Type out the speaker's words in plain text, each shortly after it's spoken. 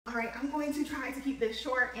All right, I'm going to try to keep this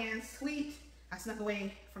short and sweet. I snuck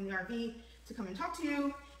away from the RV to come and talk to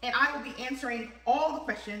you, and I will be answering all the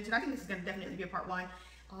questions, and I think this is going to definitely be a part one.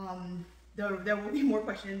 There will be more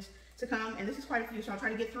questions to come, and this is quite a few, so I'll try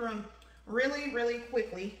to get through them really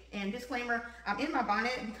quickly. And disclaimer, I'm in my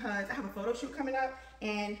bonnet because I have a photo shoot coming up,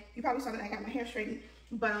 and you probably saw that I got my hair straightened,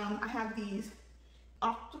 but I have these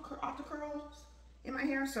octocurls in my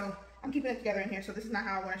hair, so I'm keeping it together in here, so this is not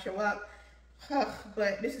how I want to show up.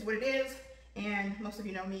 But this is what it is, and most of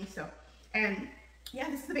you know me, so. And yeah,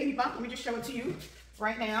 this is the baby bump. Let me just show it to you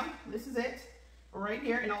right now. This is it right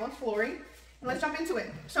here in all its glory, and let's jump into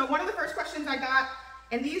it. So one of the first questions I got,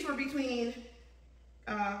 and these were between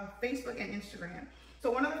Facebook and Instagram.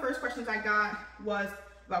 So one of the first questions I got was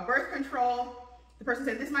about birth control. The person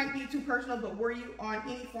said, this might be too personal, but were you on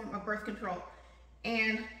any form of birth control?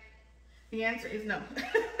 And the answer is no.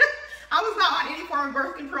 I was not on any form of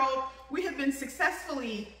birth control. We have been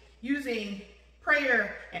successfully using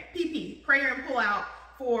prayer and PP, prayer and pull out,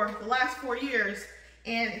 for the last 4 years,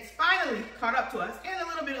 and it's finally caught up to us, and a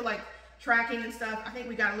little bit of like tracking and stuff. I think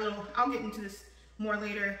we got a little, I'll get into this more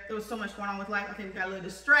later. There was so much going on with life. I think we got a little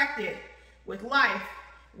distracted with life.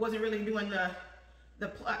 Wasn't really doing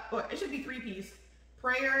well, it should be 3 P's: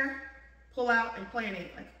 prayer, pull out, and planning,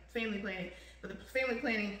 like family planning. But the family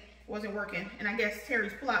planning wasn't working, and I guess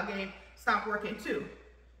Terry's pull-out game stopped working too.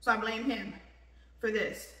 So I blame him for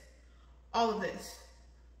this, all of this,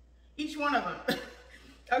 each one of them.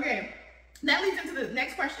 Okay, that leads into the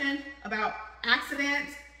next question about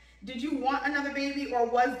accidents. Did you want another baby, or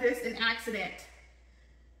was this an accident?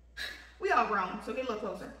 We all grown, so get a little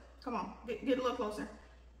closer. Come on, get a little closer.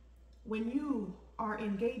 When you are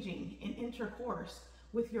engaging in intercourse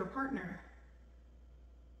with your partner,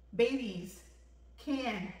 babies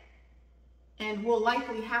can and will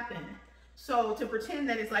likely happen. So to pretend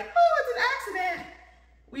that it's like, oh, it's an accident,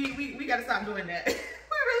 we got to stop doing that. We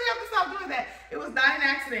really have to stop doing that. It was not an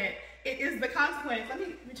accident. It is the consequence. Let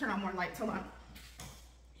me turn on more lights. Hold on.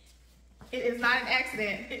 It is not an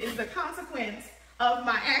accident. It is the consequence of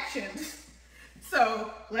my actions.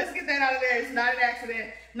 So let's get that out of there. It's not an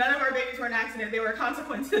accident. None of our babies were an accident. They were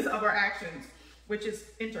consequences of our actions, which is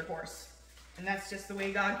intercourse. And that's just the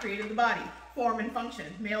way God created the body. Form and function,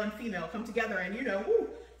 male and female come together, and woo,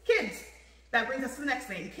 kids. That brings us to the next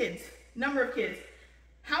thing, kids. Number of kids.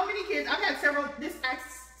 How many kids? I've had several, this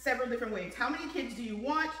acts several different ways. How many kids do you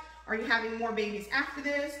want? Are you having more babies after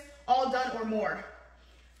this? All done or more?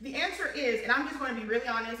 The answer is, and I'm just going to be really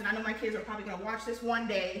honest, and I know my kids are probably going to watch this one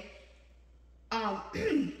day.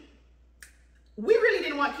 We really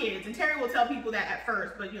didn't want kids, and Terry will tell people that at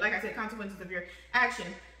first, but like I said, consequences of your action.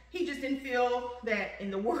 He just didn't feel that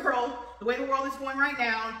in the world, the way the world is going right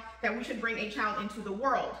now, that we should bring a child into the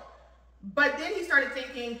world. But then he started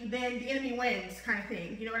thinking, then the enemy wins kind of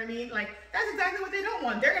thing. You know what I mean? Like, that's exactly what they don't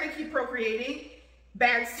want. They're going to keep procreating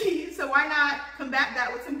bad seeds, so why not combat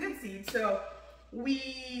that with some good seeds? So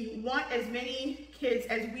we want as many kids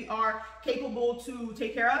as we are capable to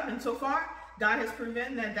take care of, and so far, God has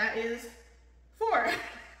proven that that is 4.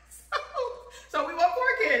 So we want 4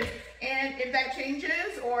 kids. And if that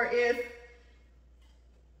changes, or if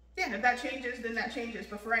that changes, then that changes.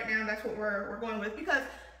 But for right now, that's what we're going with. Because,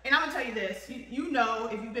 and I'm gonna tell you this, you know,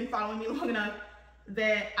 if you've been following me long enough,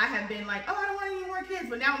 that I have been like, oh, I don't want any more kids.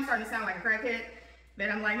 But now I'm starting to sound like a crackhead. Then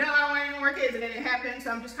I'm like, no, I don't want any more kids. And then it happens.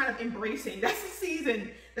 So I'm just kind of embracing. That's the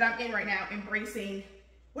season that I'm in right now, embracing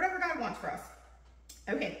whatever God wants for us.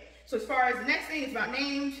 Okay, so as far as the next thing is about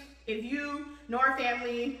names. If you know our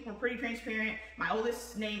family, we're pretty transparent. My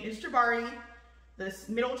oldest name is Jabari. The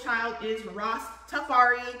middle child is Ross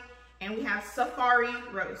Tafari, and we have Safari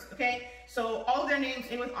Rose, okay? So all of their names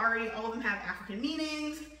end with Ari. All of them have African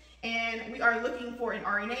meanings, and we are looking for an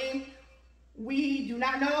Ari name. We do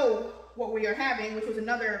not know what we are having, which was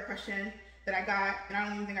another question that I got, and I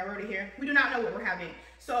don't even think I wrote it here. We do not know what we're having.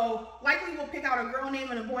 So likely we'll pick out a girl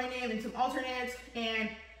name and a boy name and some alternates, and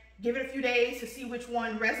give it a few days to see which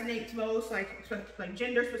one resonates most, like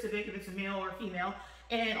gender specific, if it's a male or female,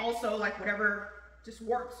 and also like whatever just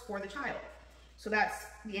works for the child. So that's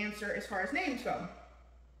the answer as far as names go.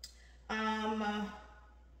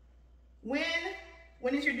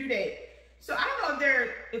 When is your due date? So I don't know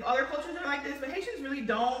if other cultures are like this, but Haitians really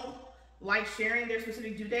don't like sharing their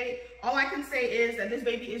specific due date. All I can say is that this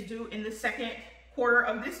baby is due in the 2nd quarter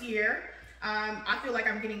of this year. I feel like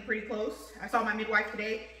I'm getting pretty close. I saw my midwife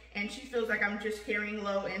today, and she feels like I'm just carrying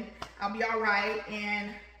low, and I'll be all right.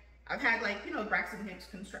 And I've had, like, Braxton Hicks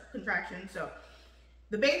contractions. So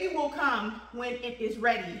the baby will come when it is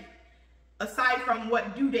ready, aside from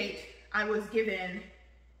what due date I was given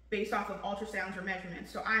based off of ultrasounds or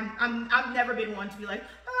measurements. So I've never been one to be like,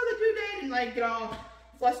 oh, oh, the due date, and like get all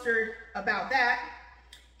flustered about that.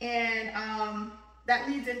 And that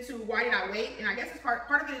leads into why did I wait? And I guess it's part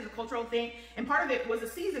of it is a cultural thing, and part of it was the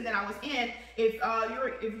season that I was in. If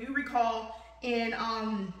you recall, in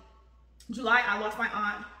July, I lost my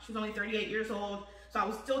aunt. She was only 38 years old, so I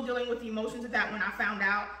was still dealing with the emotions of that when I found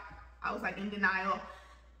out. I was like in denial.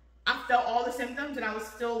 I felt all the symptoms, and I was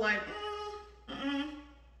still like,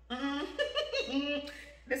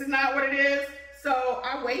 this is not what it is. So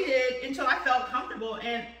I waited until I felt comfortable,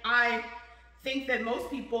 and I think that most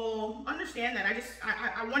people understand that.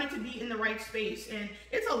 I wanted to be in the right space, and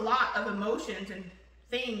it's a lot of emotions and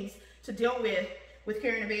things to deal with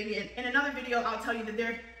carrying a baby. And in another video, I'll tell you that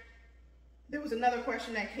there was another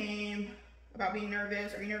question that came about being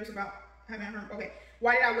nervous. Are you nervous about having a hernia? Okay,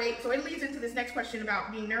 why did I wait? So it leads into this next question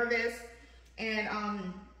about being nervous. And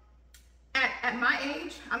at my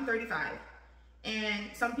age, I'm 35, and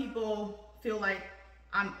some people feel like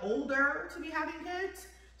I'm older to be having kids.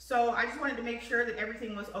 So I just wanted to make sure that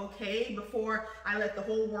everything was okay before I let the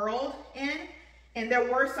whole world in. And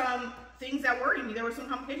there were some things that worried me. There were some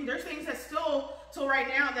complications. There's things that still, till right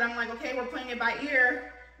now, that I'm like, okay, we're playing it by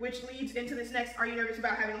ear, which leads into this next, are you nervous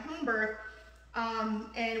about having a home birth?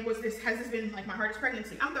 And has this been like my hardest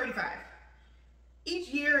pregnancy? I'm 35. Each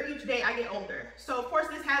year, each day, I get older. So of course,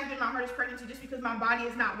 this has been my hardest pregnancy just because my body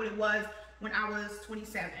is not what it was when I was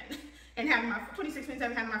 27 and having my 26,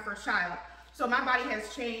 27, having my first child. So my body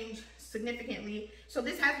has changed significantly. So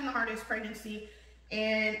this has been the hardest pregnancy.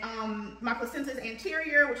 And my placenta is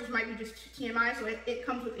anterior, which might be just TMI. So it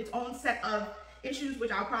comes with its own set of issues,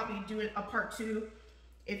 which I'll probably do a part 2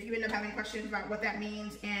 if you end up having questions about what that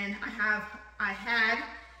means. And I had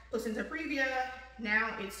placenta previa. Now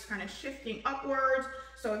it's kind of shifting upwards.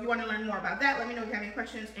 So if you want to learn more about that, let me know if you have any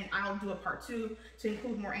questions, and I'll do a part 2 to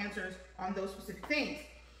include more answers on those specific things.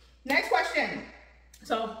 Next question.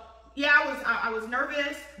 So yeah, I was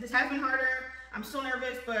nervous. This has been harder. I'm still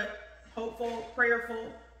nervous, but hopeful, prayerful.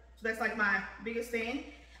 So that's like my biggest thing.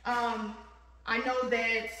 I know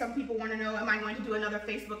that some people want to know, am I going to do another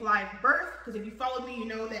Facebook Live birth? Because if you followed me, you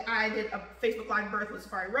know that I did a Facebook Live birth with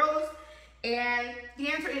Safari Rose. And the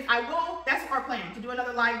answer is I will. That's our plan, to do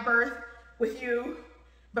another live birth with you.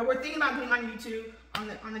 But we're thinking about doing on YouTube,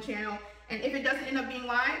 on the channel. And if it doesn't end up being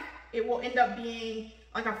live, it will end up being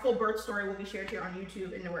like our full birth story will be shared here on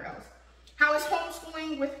YouTube and nowhere else. How is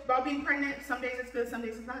homeschooling while being pregnant? Some days it's good, some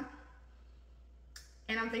days it's not.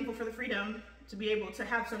 And I'm thankful for the freedom to be able to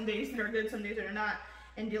have some days that are good, some days that are not,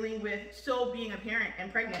 and dealing with still being a parent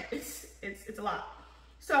and pregnant. It's a lot.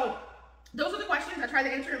 So those are the questions. I try to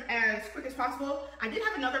answer them as quick as possible. I did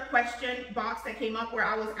have another question box that came up where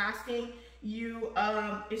I was asking you,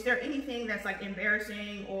 is there anything that's like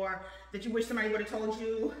embarrassing or that you wish somebody would have told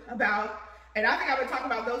you about? And I think I would talk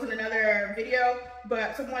about those in another video,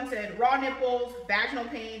 but someone said raw nipples, vaginal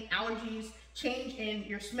pain, allergies, change in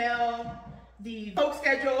your smell, the coke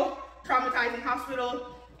schedule, traumatizing hospital.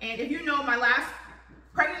 And if you know, my last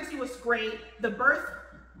pregnancy was great. The birth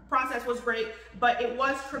process was great, but it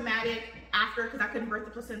was traumatic after because I couldn't birth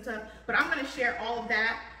the placenta. But I'm gonna share all of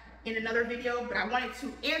that in another video, but I wanted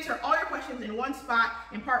to answer all your questions in one spot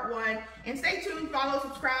in part 1. And stay tuned, follow,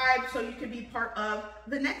 subscribe, so you can be part of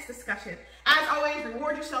the next discussion. As always,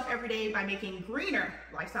 reward yourself every day by making greener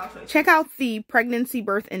lifestyle choices. Check out the pregnancy,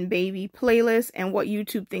 birth, and baby playlist and what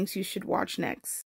YouTube thinks you should watch next.